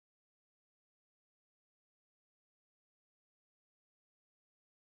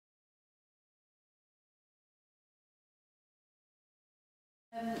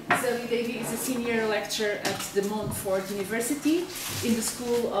Zoe Davy is a senior lecturer at the Montfort University in the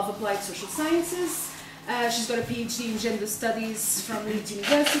School of Applied Social Sciences. She's got a PhD in gender studies from Leeds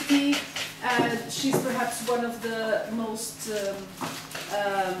University. She's perhaps one of the most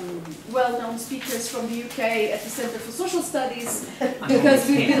well-known speakers from the UK at the Centre for Social Studies, because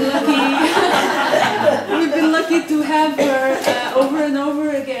we've been lucky to have her over and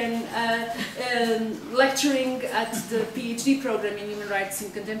over again lecturing at the PhD program in Human Rights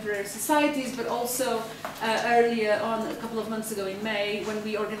in Contemporary Societies, but also earlier on, a couple of months ago in May, when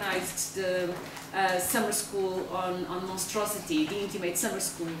we organized the summer school on monstrosity, the Intimate Summer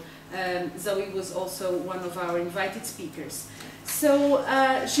School. Zoe was also one of our invited speakers. So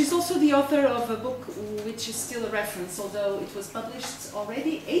she's also the author of a book which is still a reference, although it was published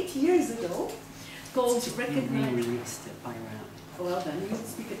already 8 years ago, called Recognize. We released it by round. Well, then we'll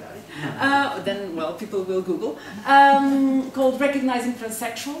speak about it. Then, well, people will Google. Called Recognizing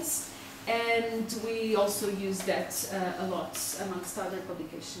Transsexuals. And we also use that a lot amongst other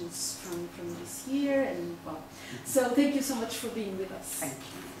publications from this year. And well, so thank you so much for being with us. Thank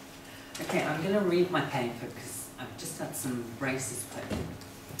you. Okay, I'm going to read my paper because I've just had some braces put in.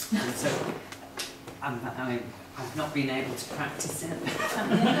 And so I've not been able to practice it. So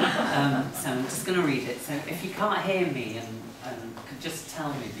I'm just going to read it. So if you can't hear me, and could just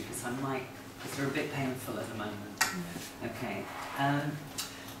tell me, because I might, because they're a bit painful at the moment. Okay.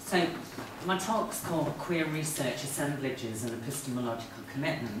 So my talk's called Queer Research, Assemblages and Epistemological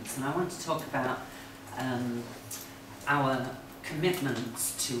Commitments, and I want to talk about our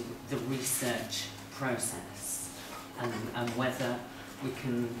commitments to the research process, and whether we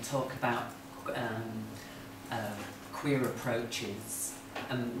can talk about queer approaches,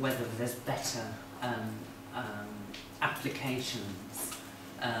 and whether there's better applications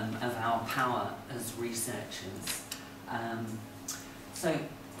of our power as researchers. So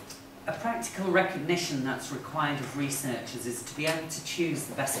a practical recognition that's required of researchers is to be able to choose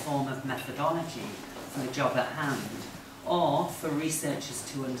the best form of methodology for the job at hand, or for researchers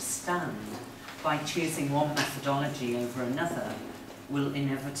to understand by choosing one methodology over another will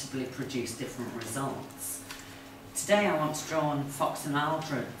inevitably produce different results. Today I want to draw on Fox and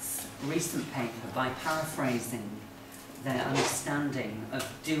Aldred's recent paper by paraphrasing their understanding of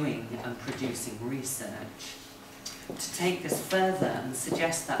doing and producing research, to take this further and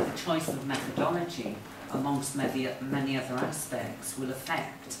suggest that the choice of methodology amongst many other aspects will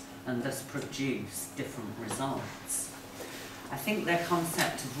affect and thus produce different results. I think their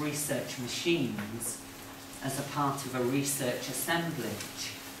concept of research machines as a part of a research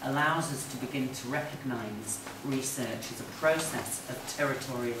assemblage allows us to begin to recognise research as a process of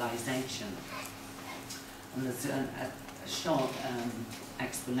territorialisation. And there's a short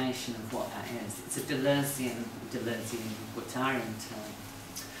explanation of what that is. It's a Deleuzian-Guattarian term.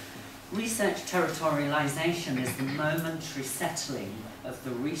 Research territorialisation is the momentary settling of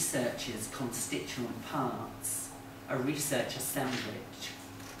the researcher's constituent parts, a research assemblage,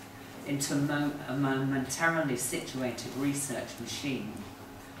 into a momentarily situated research machine,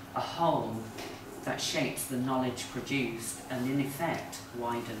 a whole that shapes the knowledge produced and, in effect,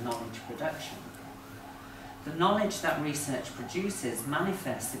 wider knowledge production. The knowledge that research produces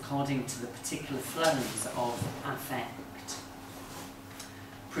manifests according to the particular flows of affect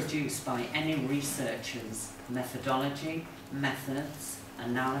produced by any researcher's methodology, methods,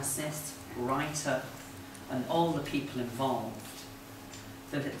 analysis, writer, and all the people involved.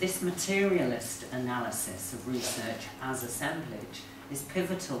 That this materialist analysis of research as assemblage is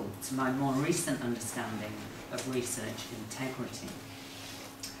pivotal to my more recent understanding of research integrity,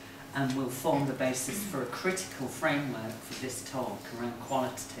 and will form the basis for a critical framework for this talk around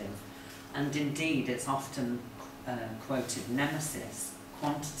qualitative, and indeed its often quoted nemesis,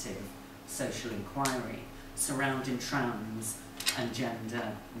 quantitative social inquiry surrounding trans and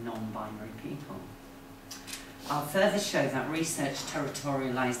gender non-binary people. I'll further show that research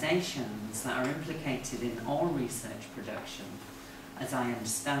territorialisations that are implicated in all research production, as I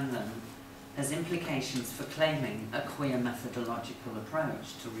understand them, has implications for claiming a queer methodological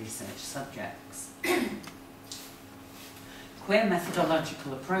approach to research subjects. Queer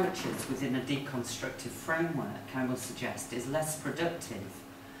methodological approaches within a deconstructive framework, I will suggest, is less productive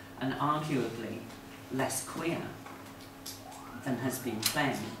and arguably less queer than has been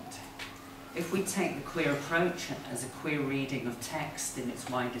claimed. If we take the queer approach as a queer reading of text in its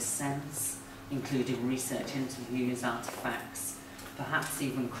widest sense, including research interviews, artefacts, perhaps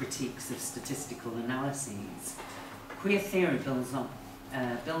even critiques of statistical analyses, queer theory builds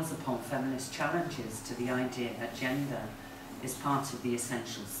upon feminist challenges to the idea that gender is part of the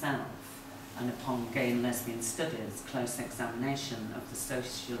essential self, and upon gay and lesbian studies, close examination of the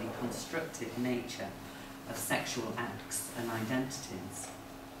socially constructed nature of sexual acts and identities.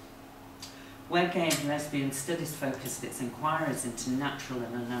 Where gay and lesbian studies focused its inquiries into natural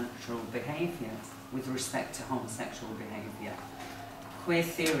and unnatural behaviour with respect to homosexual behaviour, queer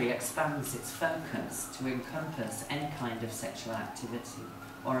theory expands its focus to encompass any kind of sexual activity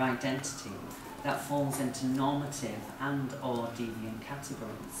or identity that falls into normative and or deviant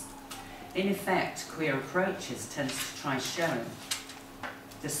categories. In effect, queer approaches tend to try show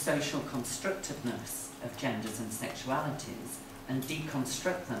the social constructiveness of genders and sexualities and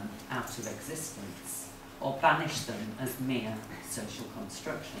deconstruct them out of existence, or banish them as mere social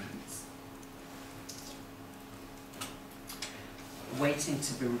constructions, waiting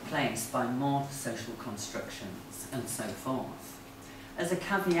to be replaced by more social constructions, and so forth. As a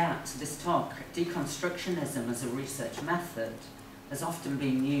caveat to this talk, deconstructionism as a research method has often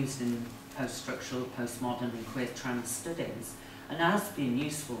been used in post-structural, postmodern and queer trans studies, and has been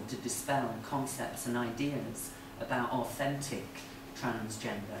useful to dispel concepts and ideas about authentic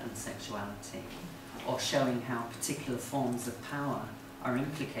transgender and sexuality, or showing how particular forms of power are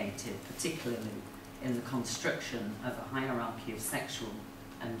implicated, particularly in the construction of a hierarchy of sexual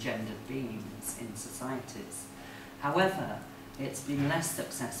and gendered beings in societies. However, it's been less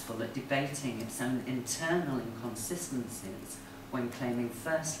successful at debating its own internal inconsistencies when claiming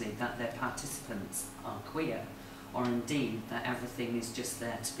firstly that their participants are queer, or indeed that everything is just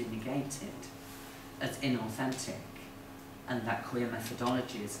there to be negated as inauthentic, and that queer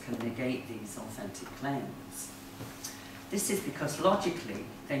methodologies can negate these authentic claims. This is because logically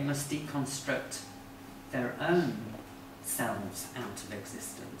they must deconstruct their own selves out of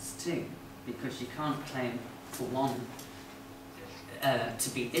existence too, because you can't claim for one to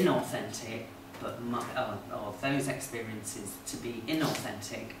be inauthentic, but or those experiences to be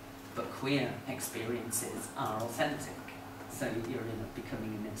inauthentic, but queer experiences are authentic. So you're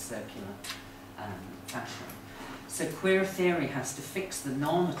becoming in a circular fashion. So queer theory has to fix the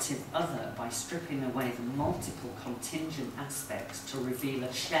normative other by stripping away the multiple contingent aspects to reveal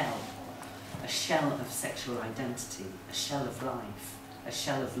a shell of sexual identity, a shell of life, a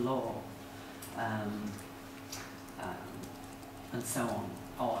shell of law, and so on,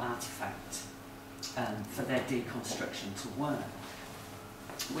 or artifact, for their deconstruction to work.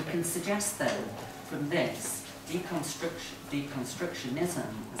 We can suggest then from this, deconstructionism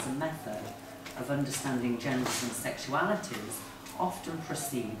as a method of understanding genders and sexualities often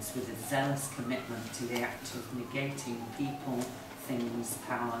proceeds with a zealous commitment to the act of negating people, things,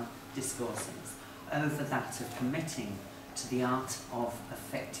 power, discourses, over that of committing to the art of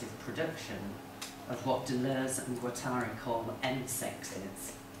effective production of what Deleuze and Guattari call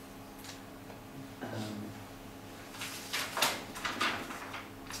N-sexes.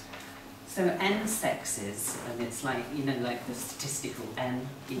 So N-sexes, and it's like, you know, like the statistical N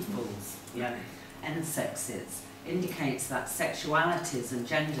equals, yeah, N-sexes, indicates that sexualities and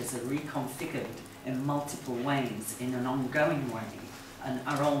genders are reconfigured in multiple ways in an ongoing way and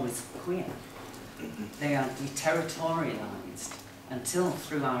are always queer. They are deterritorialized until,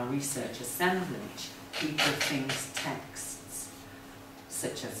 through our research assemblage, people, things, texts,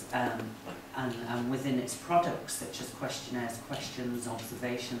 such as, and within its products, such as questionnaires, questions,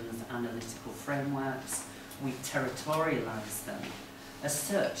 observations, analytical frameworks, we territorialize them. As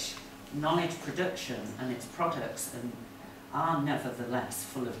such, knowledge production and its products are nevertheless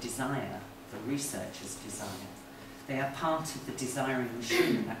full of desire, the researcher's desire. They are part of the desiring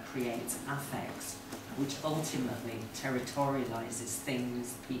machine that creates affects, which ultimately territorializes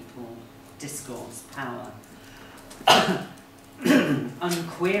things, people, discourse, power,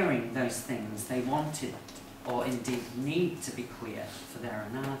 unqueering those things they wanted or indeed need to be queer for their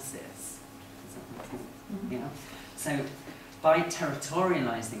analysis. Does that make sense? Mm-hmm. Yeah. So by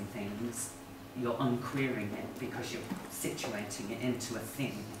territorializing things, you're unqueering it because you're situating it into a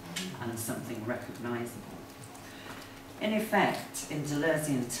thing and something recognizable. In effect, in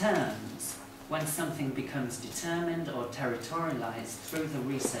Deleuzian terms, when something becomes determined or territorialized through the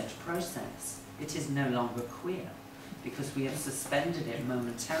research process, it is no longer queer, because we have suspended it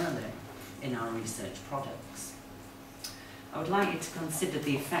momentarily in our research products. I would like you to consider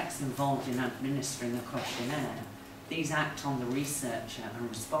the effects involved in administering a questionnaire. These act on the researcher and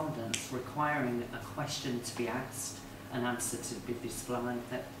respondents, requiring a question to be asked, an answer to be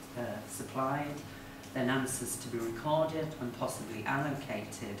supplied, then answers to be recorded and possibly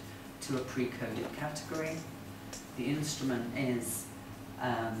allocated to a pre-coded category. The instrument is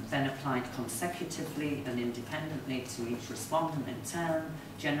then applied consecutively and independently to each respondent in turn,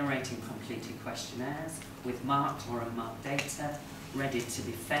 generating completed questionnaires with marked or unmarked data ready to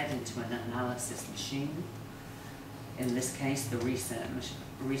be fed into an analysis machine. In this case, the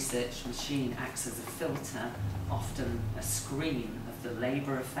research machine acts as a filter, often a screen of the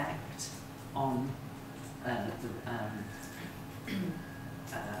labour effect on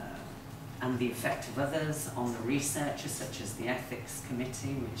and the effect of others on the researcher, such as the ethics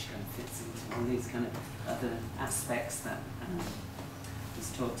committee, which fits into all these kind of other aspects that was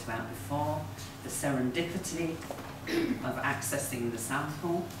talked about before. The serendipity of accessing the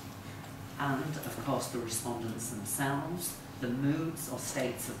sample, and of course the respondents themselves, the moods or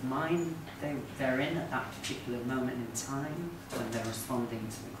states of mind they're in at that particular moment in time when they're responding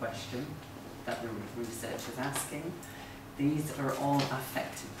to the question that the researcher is asking. These are all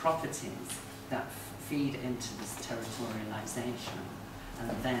affective properties that feed into this territorialization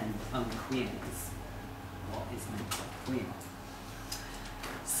and then unqueers what is meant to queer.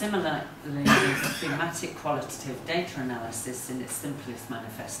 Similarly, the thematic qualitative data analysis in its simplest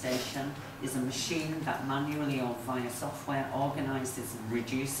manifestation is a machine that manually or via software organizes and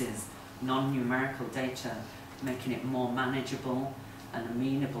reduces non-numerical data, making it more manageable and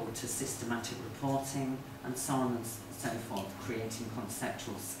amenable to systematic reporting, and so on and so forth, creating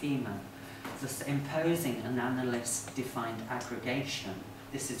conceptual schema, thus imposing an analyst-defined aggregation.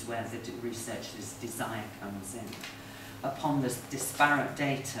 This is where the researcher's desire comes in, upon the disparate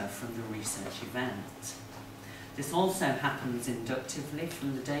data from the research event. This also happens inductively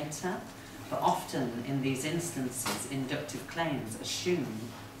from the data, but often in these instances, inductive claims assume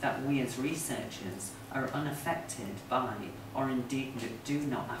that we as researchers are unaffected by, or indeed do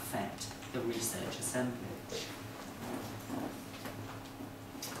not affect, the research assemblage.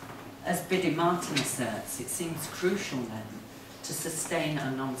 As Biddy Martin asserts, it seems crucial then to sustain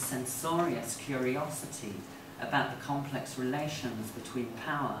a non-censorious curiosity about the complex relations between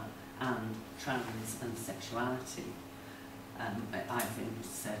power and trans and sexuality. I've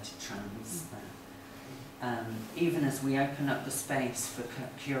inserted trans there. Even as we open up the space for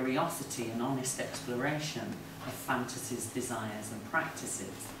curiosity and honest exploration of fantasies, desires and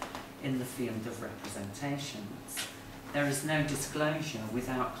practices in the field of representations. There is no disclosure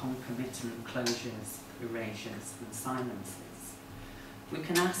without concomitant closures, erasures and silences. We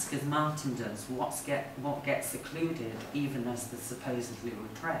can ask, as Martin does, what gets occluded even as the supposedly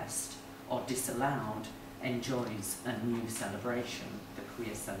repressed or disallowed enjoys a new celebration, the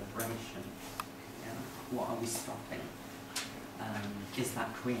queer celebration. Yeah? What are we stopping? Is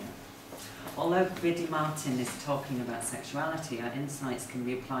that queer? Although Biddy Martin is talking about sexuality, our insights can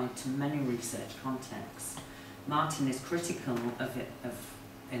be applied to many research contexts. Martin is critical of it,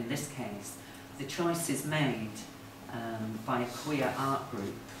 in this case, the choices made by a queer art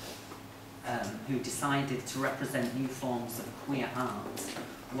group who decided to represent new forms of queer art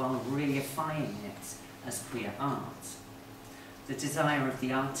while reifying it as queer art. The desire of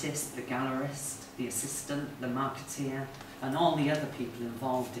the artist, the gallerist, the assistant, the marketeer, and all the other people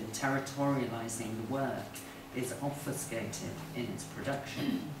involved in territorializing the work is obfuscated in its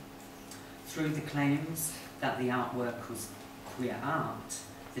production. Through the claims that the artwork was queer art,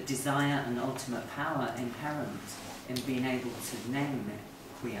 the desire and ultimate power inherent in being able to name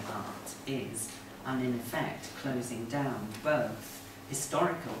it queer art is, and in effect, closing down both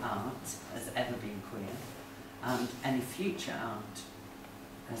historical art as ever being queer and any future art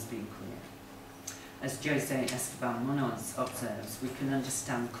as being queer. As Jose Esteban Munoz observes, we can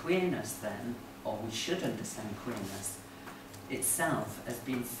understand queerness then, or we should understand queerness itself as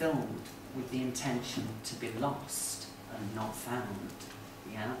being filled with the intention to be lost and not found.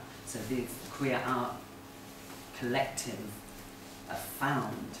 Yeah? So the queer art collective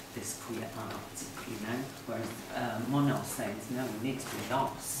found this queer art, you know, whereas Munoz says, no, we need to be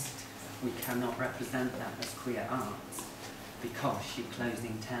lost. We cannot represent that as queer art because you're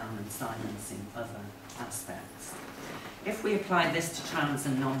closing down and silencing other aspects. If we apply this to trans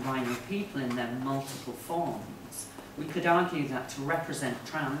and non-binary people in their multiple forms, we could argue that to represent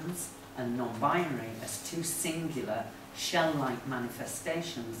trans and non-binary as two singular, shell-like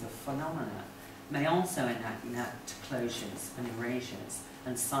manifestations of phenomena may also enact closures and erasures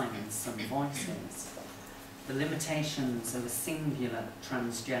and silence some voices. The limitations of a singular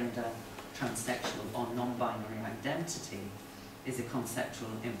transgender, transsexual or non-binary identity is a conceptual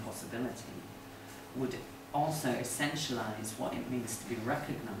impossibility, would also essentialize what it means to be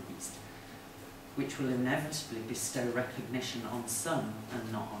recognized, which will inevitably bestow recognition on some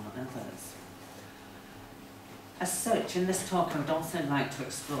and not on others. As such, in this talk I would also like to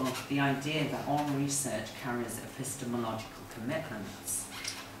explore the idea that all research carries epistemological commitments,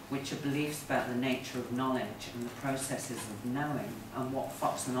 which are beliefs about the nature of knowledge and the processes of knowing, and what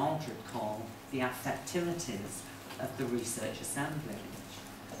Fox and Aldred call the affectivities of the research assemblage,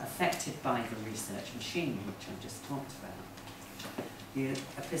 affected by the research machine, which I just talked about. The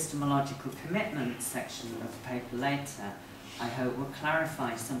epistemological commitment section of the paper later, I hope, will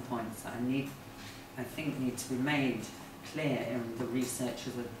clarify some points that I think need to be made clear in the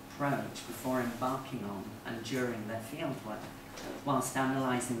researcher's approach before embarking on and during their fieldwork, whilst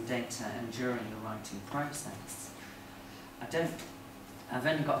analysing data and during the writing process. I've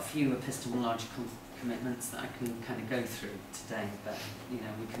only got a few epistemological commitments that I can kind of go through today, but we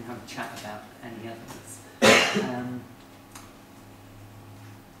can have a chat about any others.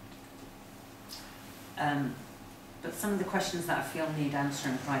 But some of the questions that I feel need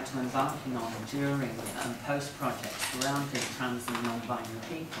answering prior to embarking on, during and post-projects surrounding trans and non-binary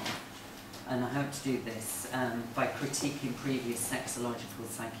people. And I hope to do this by critiquing previous sexological,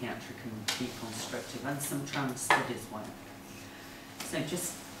 psychiatric and deconstructive and some trans studies work. So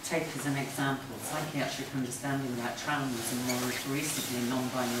just take as an example, psychiatric understanding that trans and more recently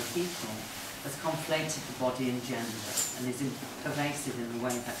non-binary people has conflated the body and gender and is pervasive in the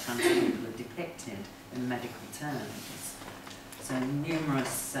way that trans people are depicted in medical terms. So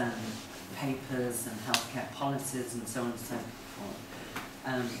numerous papers and healthcare policies and so on and so forth.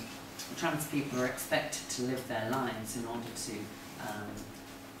 Trans people are expected to live their lives in order to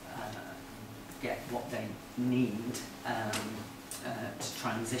get what they need to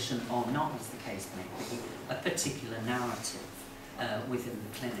transition or not, as the case may be, a particular narrative within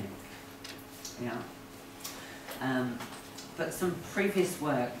the clinic. Yeah. But some previous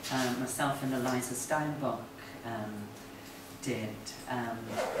work myself and Eliza Steinbach did,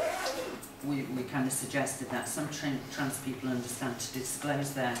 we kind of suggested that some trans people understand to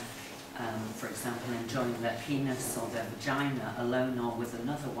disclose their, for example, enjoying their penis or their vagina alone or with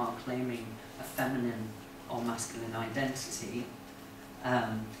another while claiming a feminine or masculine identity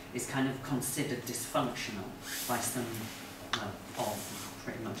is kind of considered dysfunctional by some,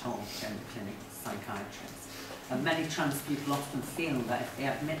 pretty much all gender clinic psychiatrists. And many trans people often feel that if they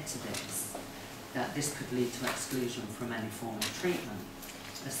admit to this, that this could lead to exclusion from any form of treatment.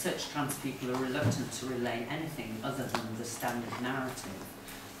 As such, trans people are reluctant to relay anything other than the standard narrative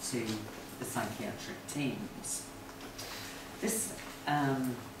to the psychiatric teams. This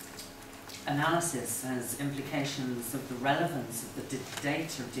analysis has implications of the relevance of the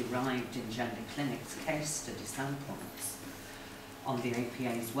data derived in gender clinics case study samples. On the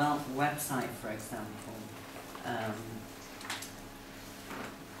APA's website, for example,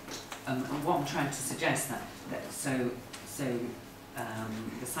 what I'm trying to suggest that the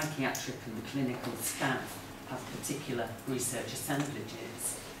psychiatric and the clinical staff have particular research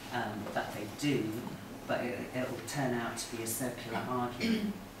assemblages that they do, but it'll turn out to be a circular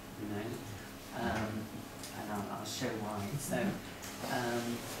argument, and I'll show why. So,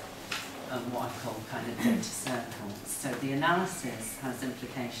 what I call kind of data circles. So the analysis has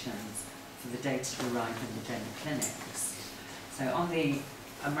implications for the data derived in the gender clinics. So on the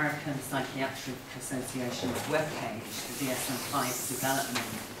American Psychiatric Association's webpage, the DSM-5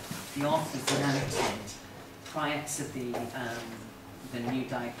 development, the authors noted prior to the new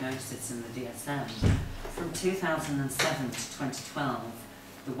diagnosis in the DSM, from 2007 to 2012,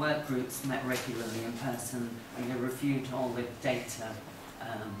 the work groups met regularly in person and they reviewed all the data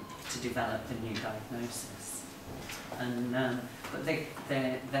to develop the new diagnosis. And but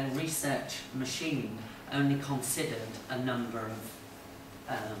their research machine only considered a number of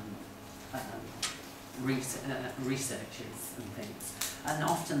researchers and things, and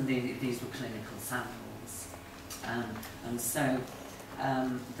often these were clinical samples. And so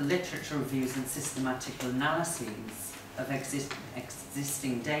the literature reviews and systematic analyses of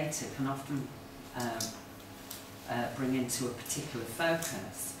existing data can often bring into a particular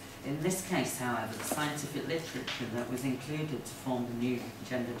focus. In this case, however, the scientific literature that was included to form the new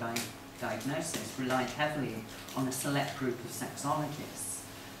gender diagnosis relied heavily on a select group of sexologists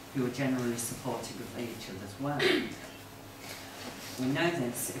who were generally supportive of each other's work. We know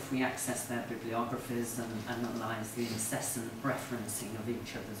this if we access their bibliographies and analyse the incessant referencing of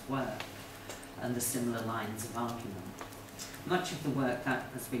each other's work and the similar lines of argument. Much of the work that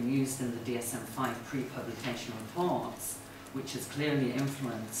has been used in the DSM-5 pre-publication reports, which has clearly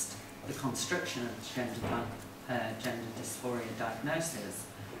influenced the construction of gender dysphoria diagnosis,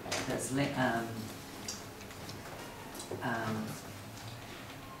 has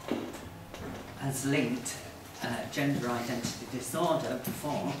linked gender identity disorder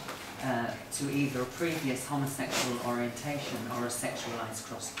before to either a previous homosexual orientation or a sexualized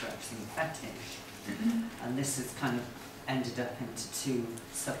cross-dressing fetish. And this has kind of ended up into two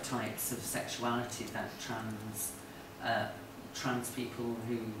subtypes of sexuality that trans people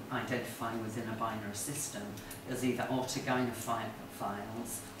who identify within a binary system as either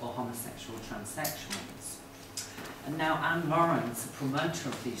autogynophiles or homosexual transsexuals. And now Anne Lawrence, a promoter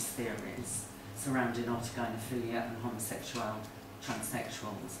of these theories surrounding autogynophilia and homosexual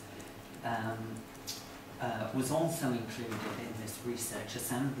transsexuals, was also included in this research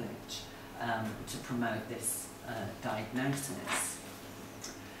assemblage to promote this diagnosis.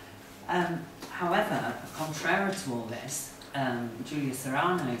 However, contrary to all this, Julia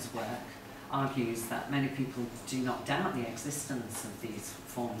Serrano's work argues that many people do not doubt the existence of these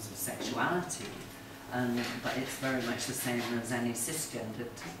forms of sexuality, but it's very much the same as any cisgendered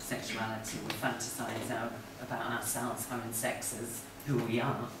sexuality. We fantasize about ourselves having sex as who we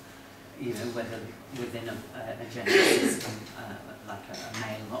are, you know, whether within a gender system, like a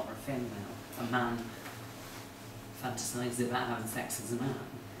male or a female. A man fantasizes about having sex as a man,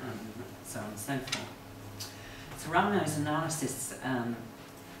 and so on and so forth. Serrano's analysis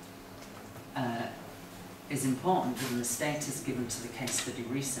is important given the status given to the case study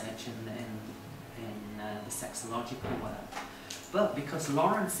research in the sexological work. But because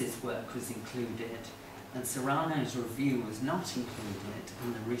Lawrence's work was included and Serrano's review was not included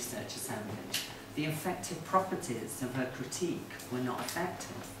in the research assemblage, the effective properties of her critique were not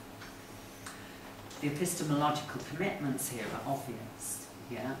effective. The epistemological commitments here are obvious,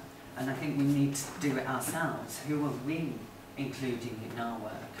 yeah? And I think we need to do it ourselves. Who are we including in our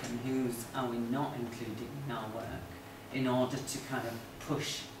work and whose are we not including in our work in order to kind of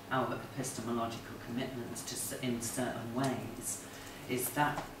push our epistemological commitments in certain ways? Is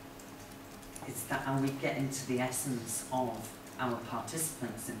that are we getting to the essence of our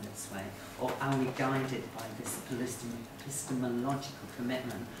participants in this way, or are we guided by this epistemological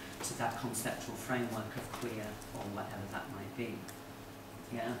commitment to that conceptual framework of queer or whatever that might be?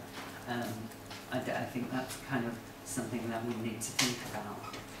 Yeah, I think that's kind of something that we need to think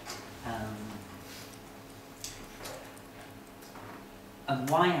about. And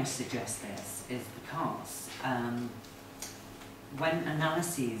why I suggest this is because when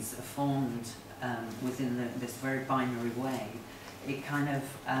analyses are formed within this very binary way, it kind of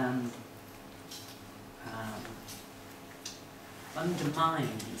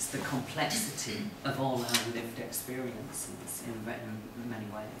undermines the complexity of all our lived experiences in many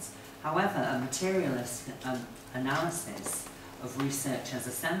ways. However, a materialist analysis of research as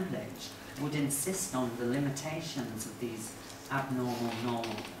assemblage would insist on the limitations of these abnormal,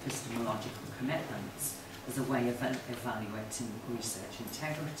 normal epistemological commitments as a way of evaluating research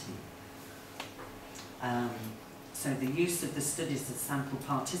integrity. So the use of the studies of sample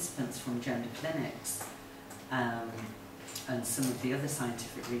participants from gender clinics and some of the other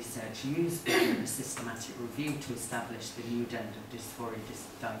scientific research used within a systematic review to establish the new gender dysphoria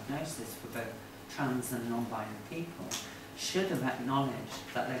diagnosis for both trans and non-binary people should have acknowledged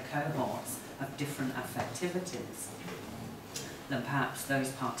that their cohorts have different affectivities than perhaps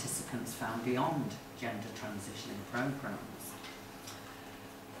those participants found beyond gender transitioning programs.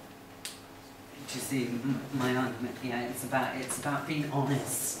 Do you see my argument? Yeah, it's about being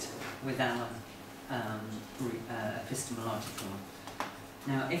honest with our epistemological.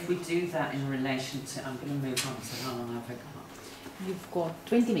 Now, if we do that in relation to, I'm going to move on to how long have I got? You've got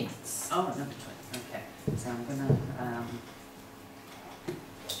 20 minutes. Oh, another 20. Okay. So I'm going to.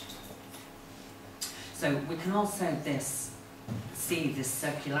 So we can also see this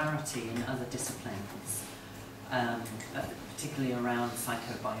circularity in other disciplines, particularly around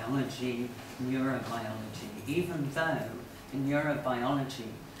psychobiology, neurobiology. Even though in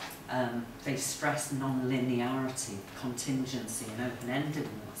neurobiology they stress non-linearity, contingency and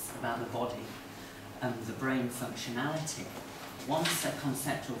open-endedness about the body and the brain functionality. Once a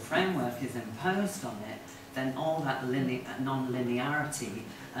conceptual framework is imposed on it, then all that non-linearity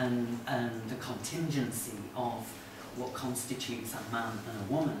and the contingency of what constitutes a man and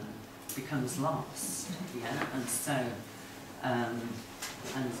a woman becomes lost. Yeah, and so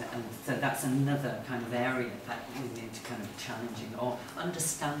so that's another kind of area that we need to kind of challenging or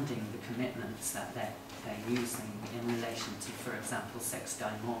understanding the commitments that they're using in relation to, for example, sex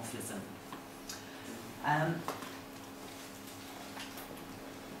dimorphism.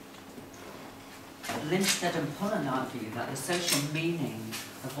 Linstead and Pullen argue that the social meaning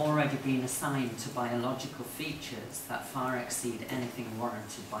have already been assigned to biological features that far exceed anything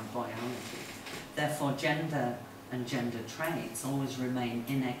warranted by biology. Therefore, gender and gender traits always remain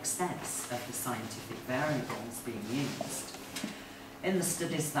in excess of the scientific variables being used. In the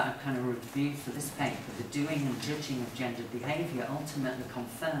studies that I've kind of reviewed for this paper, the doing and judging of gendered behaviour ultimately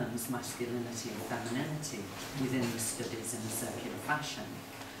confirms masculinity and femininity within the studies in a circular fashion.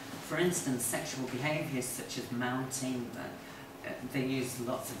 For instance, sexual behaviours such as mounting, they use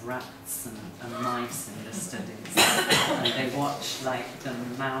lots of rats and mice in the studies, and they watch like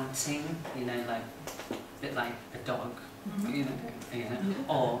them mounting, you know, like a bit like a dog, you know,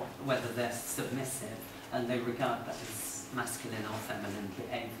 or whether they're submissive, and they regard that as masculine or feminine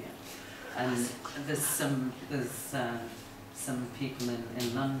behaviour. And there's some people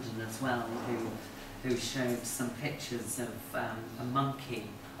in London as well who showed some pictures of a monkey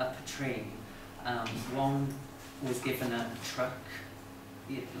up a tree. One was given a truck,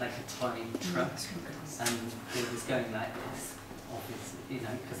 like a toy truck, and it was going like this, obviously, you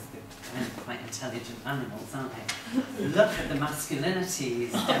know, because they're kind of quite intelligent animals, aren't they? Look at the masculinity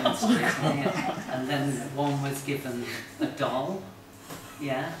he's demonstrating here. And then one was given a doll,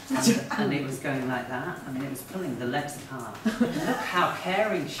 yeah, and it was going like that, and it was pulling the legs apart. Look how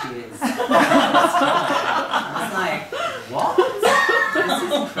caring she is. I was like, what? This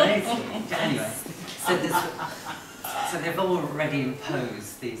is crazy. Anyway, so they've already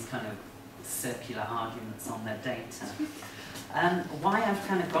imposed these kind of circular arguments on their data. Why I've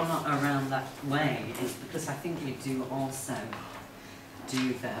kind of gone around that way is because I think you do also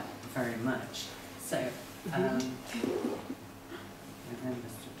do that very much. So,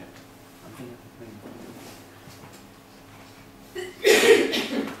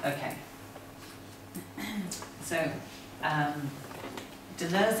 okay. So,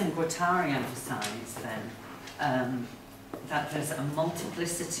 Deleuze and Guattari emphasise then that there's a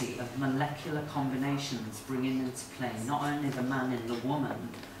multiplicity of molecular combinations bringing into play not only the man in the woman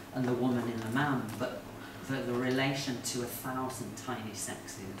and the woman in the man, but the relation to 1,000 tiny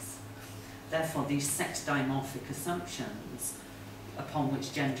sexes. Therefore, these sex dimorphic assumptions upon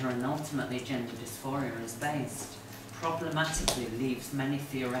which gender and ultimately gender dysphoria is based problematically leaves many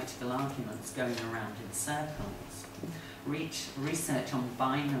theoretical arguments going around in circles. Research on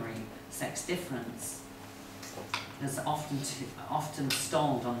binary sex difference has often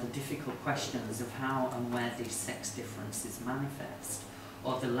stalled on the difficult questions of how and where these sex differences manifest,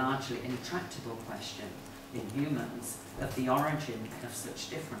 or the largely intractable question in humans of the origin of such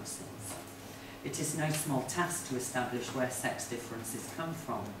differences. It is no small task to establish where sex differences come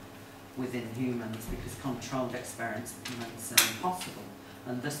from within humans, because controlled experiments are impossible,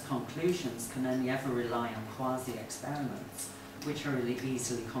 and thus conclusions can only ever rely on quasi-experiments, which are really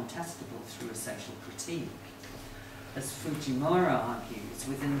easily contestable through a social critique. As Fujimura argues,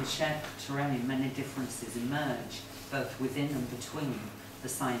 within the shared terrain many differences emerge, both within and between the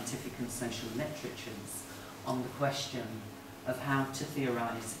scientific and social literatures, on the question of how to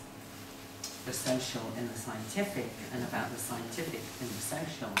theorise the social in the scientific and about the scientific in the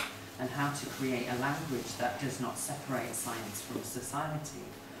social, and how to create a language that does not separate science from society.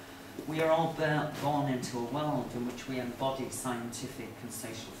 We are all born into a world in which we embody scientific and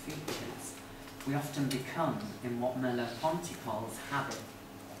social features. We often become in what Merleau-Ponty calls habit.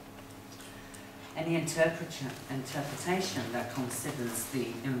 Any interpretation that considers the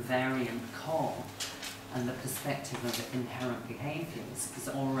invariant core and the perspective of inherent behaviours is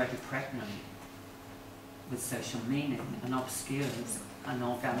already pregnant with social meaning and obscures an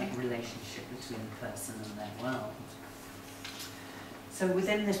organic relationship between the person and their world. So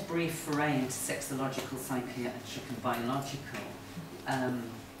within this brief foray into sexological, psychiatric and biological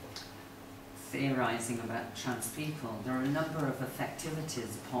theorising about trans people, there are a number of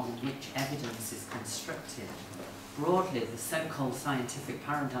effectivities upon which evidence is constructed. Broadly, the so-called scientific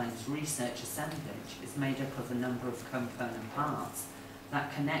paradigm's research assemblage is made up of a number of component parts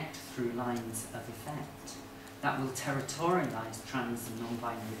that connect through lines of effect, that will territorialise trans and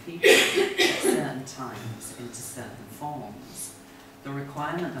non-binary people at certain times into certain forms. The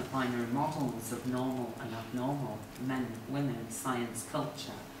requirement of binary models of normal and abnormal, men, women, science,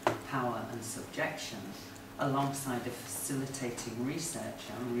 culture, power and subjection, alongside a facilitating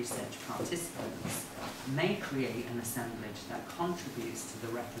researcher and research participants, may create an assemblage that contributes to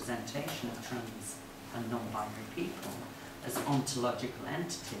the representation of trans and non-binary people as ontological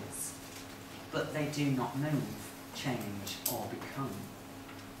entities, but they do not move, change or become.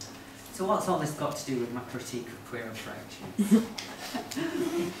 So what's all this got to do with my critique of queer approaches?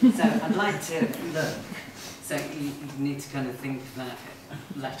 So I'd like to look, so you need to kind of think about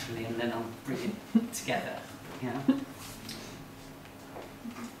it laterally and then I'll bring it together, yeah?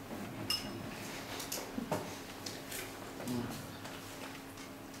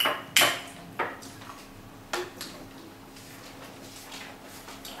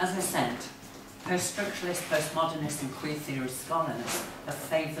 As I said, Post-structuralist, postmodernist and queer theory scholars have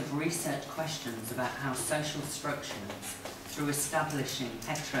favoured research questions about how social structures, through establishing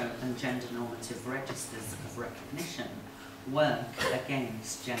hetero and gender normative registers of recognition, work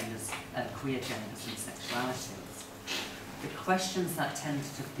against queer genders and sexualities. The questions that tend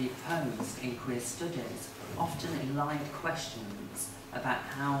to be posed in queer studies often elide questions about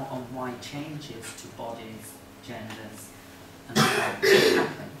how and why changes to bodies, genders and roles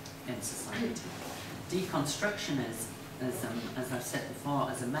happen in society. Deconstructionism, as I've said before,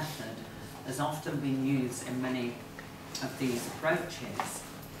 as a method, has often been used in many of these approaches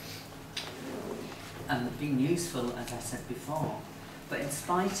and been useful, as I said before. But in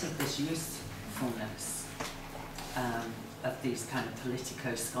spite of this usefulness of these kind of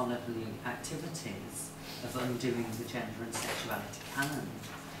politico-scholarly activities of undoing the gender and sexuality canon,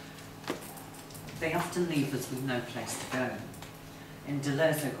 they often leave us with no place to go. In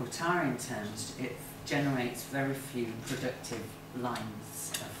Deleuze-Guattarian terms, it generates very few productive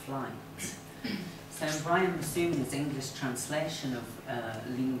lines of flight. So in Brian Masumi's English translation of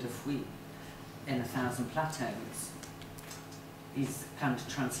Ligne de Fuite in 1,000 Plateaus, he's kind of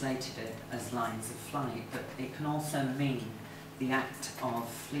translated it as lines of flight, but it can also mean the act of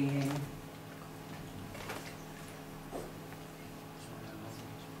fleeing,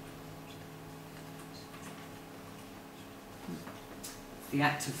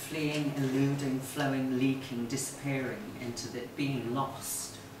 eluding, flowing, leaking, disappearing, into the being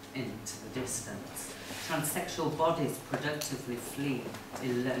lost into the distance. Transsexual bodies productively flee,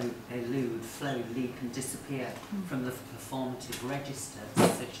 elude, flow, leak and disappear from the performative registers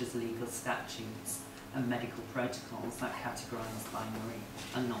such as legal statutes and medical protocols that categorise binary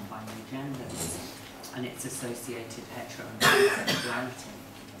and non-binary genders and its associated hetero and homosexuality.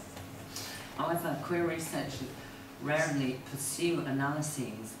 However, queer researchers rarely pursue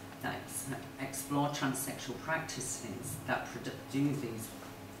analyses that explore transsexual practices that do these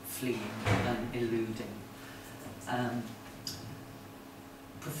fleeing and eluding,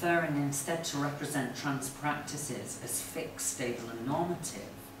 preferring instead to represent trans practices as fixed, stable and normative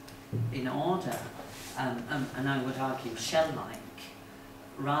in order, and I would argue shell-like,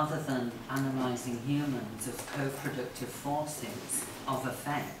 rather than analysing humans as co-productive forces of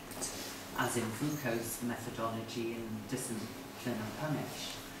effect, as in Foucault's methodology in Discipline and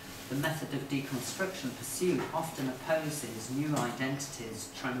Punish. The method of deconstruction pursued often opposes new identities,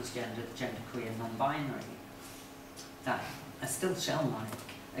 transgender, genderqueer, non-binary, that are still shell-like,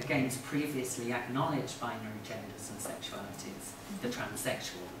 against previously acknowledged binary genders and sexualities, the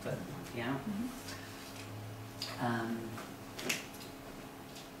transsexual, but yeah.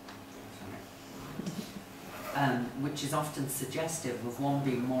 Which is often suggestive of one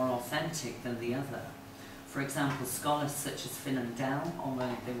being more authentic than the other. For example, scholars such as Finn and Dell,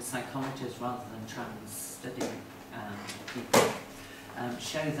 although they were psychologists rather than trans study people,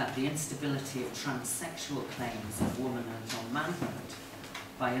 show that the instability of transsexual claims of womanhood or manhood,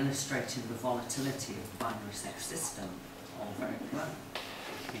 by illustrating the volatility of the binary sex system, all very well.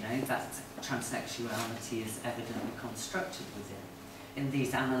 You know, that transsexuality is evidently constructed within. In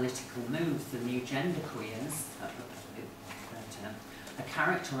these analytical moves, the new genderqueers are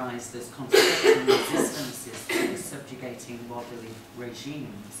characterised as constructing resistances to the subjugating bodily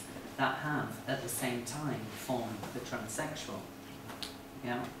regimes that have, at the same time, formed the transsexual.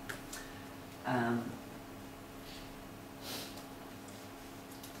 Yeah.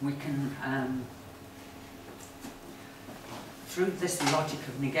 We can, through this logic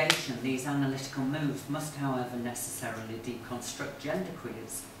of negation, these analytical moves must, however, necessarily deconstruct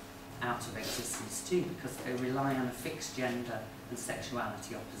genderqueers out of existence too, because they rely on a fixed gender and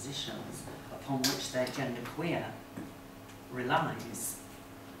sexuality oppositions upon which their genderqueer relies.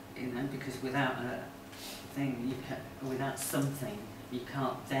 You know, because without a thing, without something, you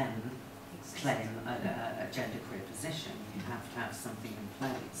can't then claim a genderqueer position. You have to have something in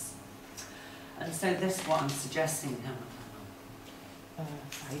place. And so this, what I'm suggesting,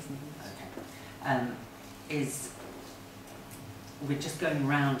 is we're just going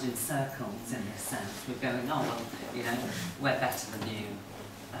round in circles in this sense. We're going, oh well, you know, we're better than you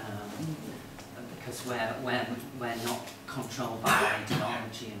because we're not controlled by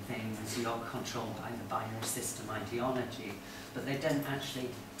ideology and things. You're controlled by the binary system ideology, but they don't actually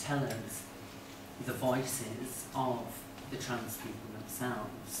tell us the voices of the trans people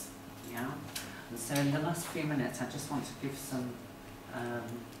themselves. Yeah. And so in the last few minutes, I just want to give some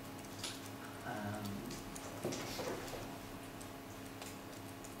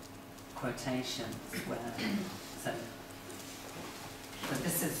quotations where, but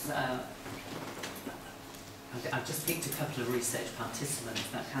this is, I've just picked a couple of research participants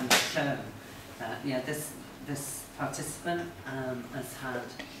that kind of show Yeah, this participant has had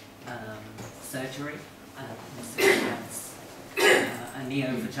surgery. So has a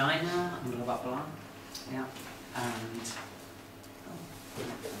neo-vagina and blah blah blah. Yeah, and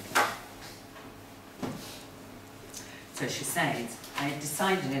so she says, I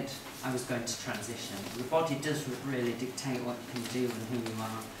decided I was going to transition. Your body does really dictate what you can do and who you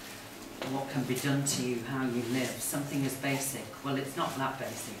are, what can be done to you, how you live. Something as basic, well, it's not that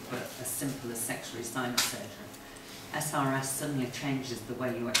basic, but as simple as sexually assigned surgery. SRS suddenly changes the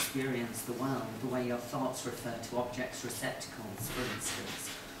way you experience the world, the way your thoughts refer to objects, receptacles, for instance.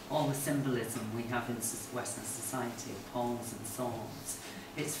 All the symbolism we have in Western society, poles and swords.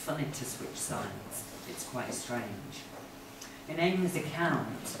 It's funny to switch sides. It's quite strange. In Amy's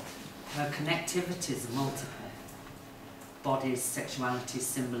account, her connectivities are multiple. Bodies, sexuality,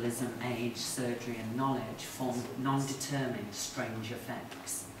 symbolism, age, surgery and knowledge form non-determined, strange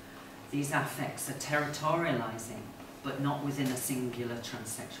effects. These affects are territorializing, but not within a singular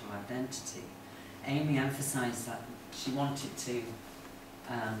transsexual identity. Amy emphasised that she wanted to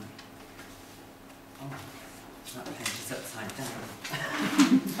oh, that page is upside down.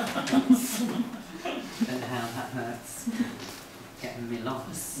 And how that hurts. Getting me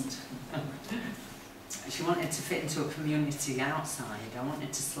lost. She wanted to fit into a community outside. I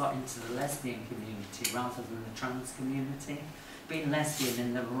wanted to slot into the lesbian community rather than the trans community. Being lesbian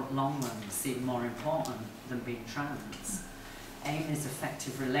in the long run seemed more important than being trans. Amy's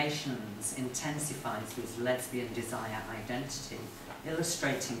affective relations intensifies with lesbian desire identity,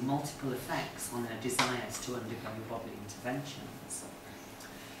 illustrating multiple effects on her desires to undergo bodily interventions.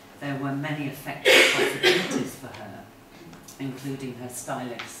 There were many effective possibilities for her, including her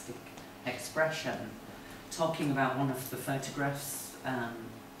stylistic expression. Talking about one of the photographs that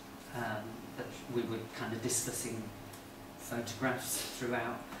we were kind of discussing photographs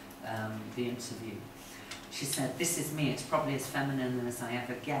throughout the interview. She said, "This is me, it's probably as feminine as I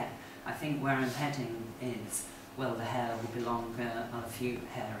ever get. I think where I'm heading is, well, the hair will be longer, a few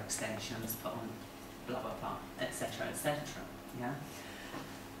hair extensions, put on blah, blah, blah, etc., etc. Yeah?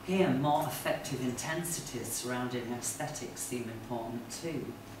 Here, more effective intensities surrounding aesthetics seem important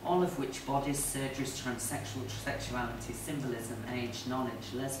too, all of which bodies, surgeries, transsexual, sexuality, symbolism, age,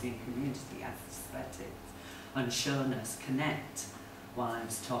 knowledge, lesbian community, aesthetics, unsureness connect while I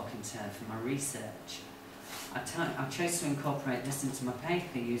was talking to her for my research. I chose to incorporate this into my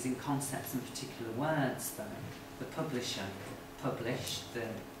paper using concepts and particular words though. The publisher published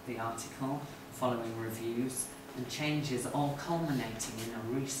the article following reviews and changes, all culminating in a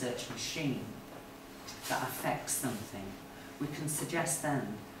research machine that affects something. We can suggest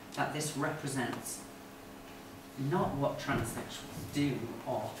then that this represents not what transsexuals do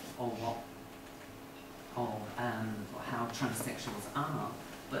or how transsexuals are,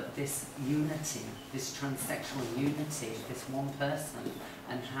 but this unity, this transsexual unity, this one person,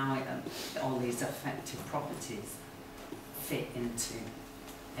 and how all these affective properties fit into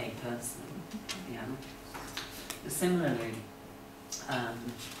a person. Yeah. Similarly,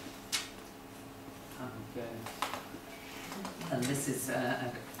 and this is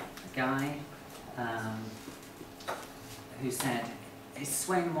a guy who said, it's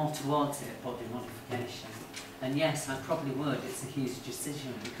swaying more towards it, body modification. And yes, I probably would. It's a huge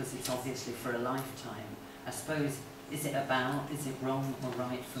decision because it's obviously for a lifetime. I suppose, is it wrong or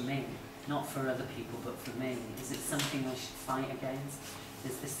right for me? Not for other people, but for me. Is it something I should fight against?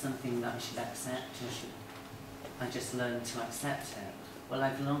 Is this something that I should accept, or should I just learn to accept it? Well, I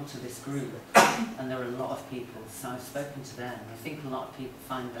belong to this group, and there are a lot of people, so I've spoken to them. I think a lot of people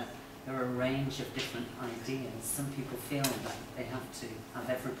find that there are a range of different ideas. Some people feel that they have to have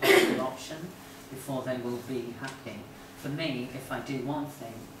every possible option before they will be happy. For me, if I do one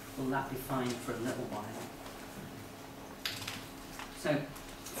thing, will that be fine for a little while? So,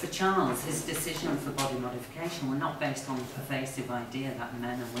 for Charles, his decision for body modification were not based on the pervasive idea that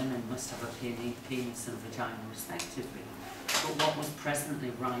men and women must have a penis and vagina respectively, but what was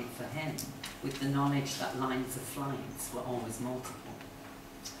presently right for him, with the knowledge that lines of flights were always multiple.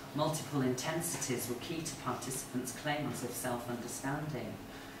 Multiple intensities were key to participants' claims of self-understanding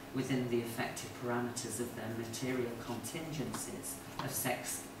within the effective parameters of their material contingencies of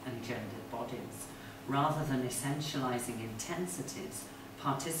sex and gendered bodies. Rather than essentializing intensities,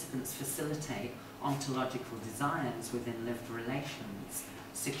 participants facilitate ontological desires within lived relations,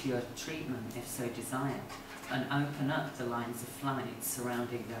 secure treatment if so desired, and open up the lines of flight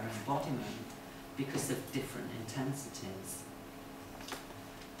surrounding their embodiment because of different intensities.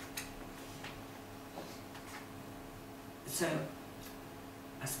 So,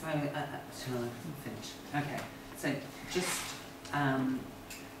 I suppose, shall I finish? Okay, so just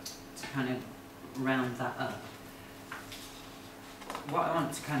to kind of round that up, what I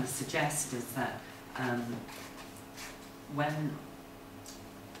want to kind of suggest is that when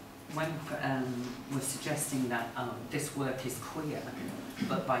we're suggesting that this work is queer,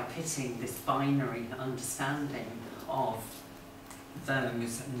 but by pitting this binary understanding of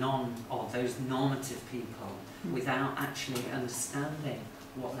those those normative people without actually understanding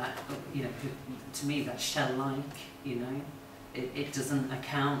what that, you know, to me that's shell-like, you know, it doesn't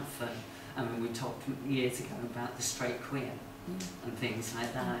account for, I mean, we talked years ago about the straight queer and things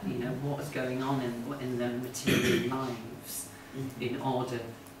like that, you know, what is going on in their material lives in order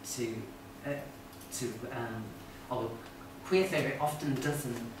to or queer theory often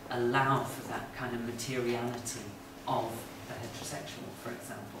doesn't allow for that kind of materiality of the heterosexual, for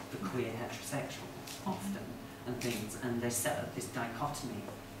example, the queer heterosexual often, and things, and they set up this dichotomy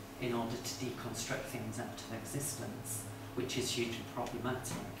in order to deconstruct things out of existence, which is hugely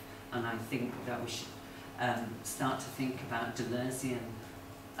problematic. And I think that we should start to think about Deleuzean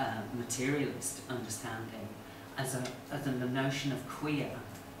materialist understanding as a notion of queer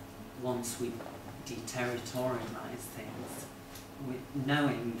once we deterritorialise things,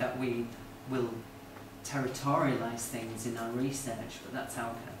 knowing that we will territorialise things in our research, but that's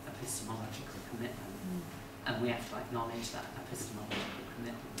our epistemological commitment. And we have to acknowledge that epistemological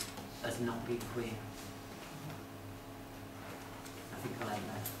commitment as not being queer. I think I'll end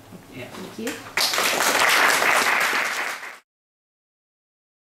there. Yeah. Thank you.